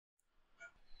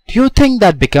Do you think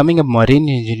that becoming a marine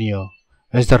engineer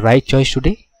is the right choice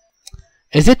today?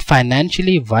 Is it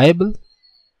financially viable?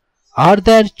 Are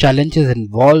there challenges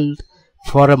involved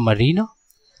for a mariner?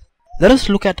 Let us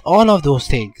look at all of those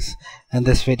things in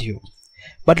this video.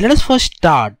 But let us first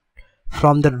start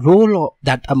from the role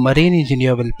that a marine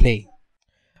engineer will play.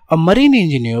 A marine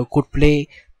engineer could play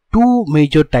two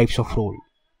major types of role.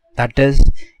 That is,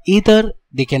 either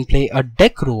they can play a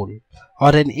deck role or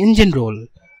an engine role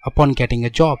upon getting a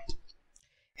job.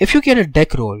 If you get a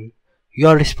deck role,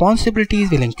 your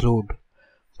responsibilities will include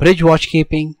bridge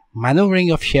watchkeeping, maneuvering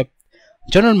of ship,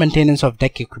 general maintenance of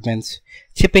deck equipments,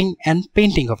 chipping and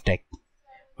painting of deck.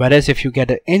 Whereas if you get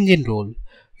an engine role,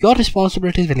 your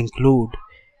responsibilities will include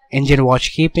engine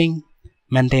watchkeeping,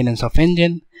 maintenance of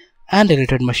engine and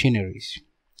related machineries.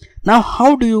 Now,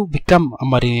 how do you become a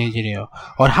marine engineer,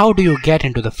 or how do you get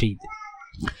into the field?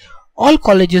 All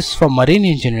colleges for marine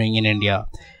engineering in India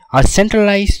are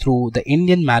centralized through the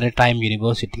Indian Maritime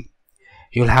University.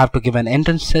 You'll have to give an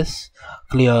entrance test,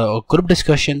 clear a group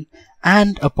discussion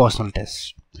and a personal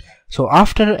test. So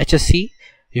after HSC,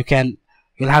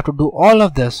 you'll have to do all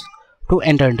of this to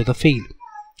enter into the field.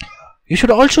 You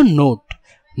should also note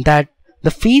that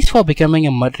the fees for becoming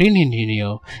a marine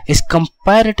engineer is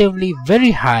comparatively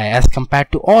very high as compared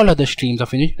to all other streams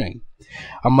of engineering.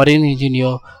 A marine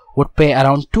engineer would pay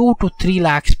around 2 to 3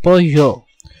 lakhs per year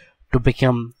to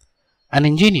become an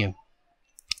engineer.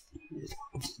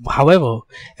 However,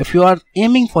 if you are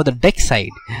aiming for the deck side,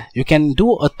 you can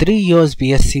do a 3 years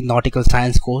BSc Nautical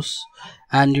Science course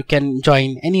and you can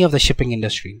join any of the shipping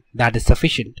industry. That is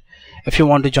sufficient. If you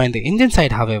want to join the engine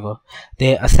side, however,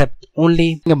 they accept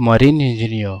only a marine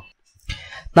engineer.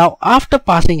 Now, after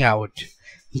passing out,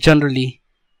 generally,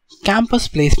 campus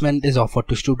placement is offered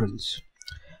to students.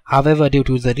 However, due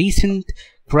to the recent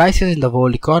crisis in the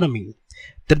world economy,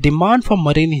 the demand for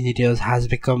marine engineers has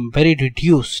become very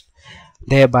reduced,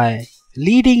 thereby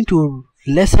leading to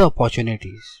lesser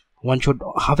opportunities. One should,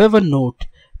 however, note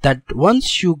that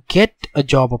once you get a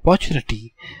job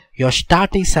opportunity, your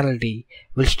starting salary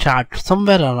will start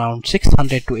somewhere around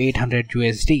 600 to 800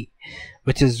 USD,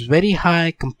 which is very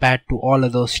high compared to all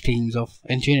other streams of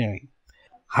engineering.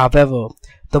 However,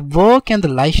 the work and the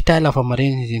lifestyle of a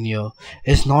marine engineer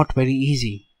is not very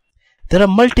easy. There are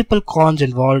multiple cons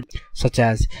involved, such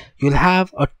as you'll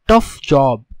have a tough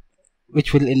job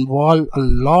which will involve a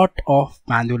lot of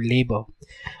manual labor.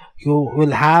 You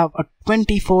will have a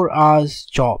 24 hours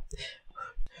job.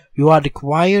 You are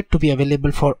required to be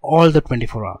available for all the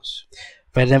 24 hours.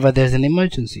 Whenever there is an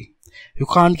emergency, you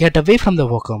can't get away from the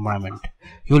work environment.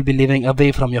 You will be living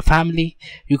away from your family.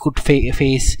 You could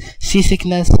face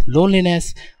seasickness,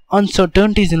 loneliness,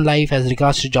 uncertainties in life as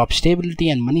regards to job stability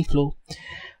and money flow.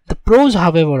 The pros,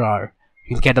 however, are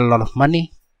you'll get a lot of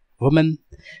money, women,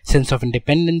 sense of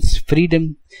independence,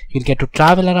 freedom. You'll get to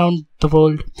travel around the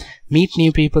world, meet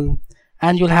new people,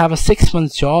 and you'll have a 6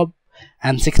 months job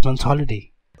and 6 months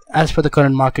holiday. As per the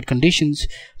current market conditions,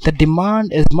 the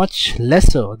demand is much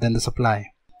lesser than the supply.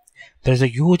 There is a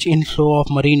huge inflow of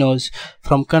mariners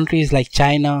from countries like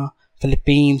China,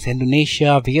 Philippines,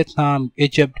 Indonesia, Vietnam,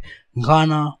 Egypt,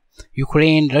 Ghana,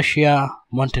 Ukraine, Russia,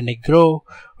 Montenegro,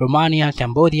 Romania,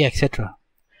 Cambodia, etc.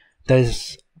 There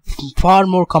is far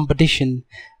more competition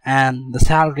and the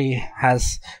salary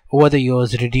has over the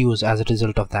years reduced as a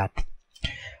result of that.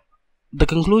 The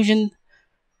conclusion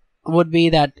would be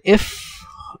that if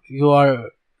you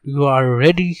are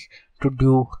ready to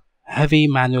do heavy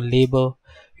manual labor,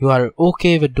 you are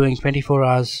okay with doing 24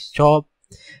 hours job,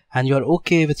 and you are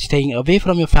okay with staying away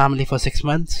from your family for 6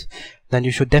 months, then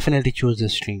you should definitely choose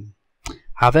this stream.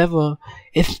 However,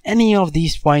 if any of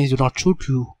these points do not suit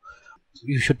you,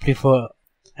 you should prefer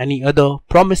any other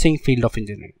promising field of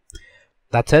engineering.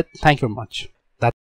 That's it. Thank you very much.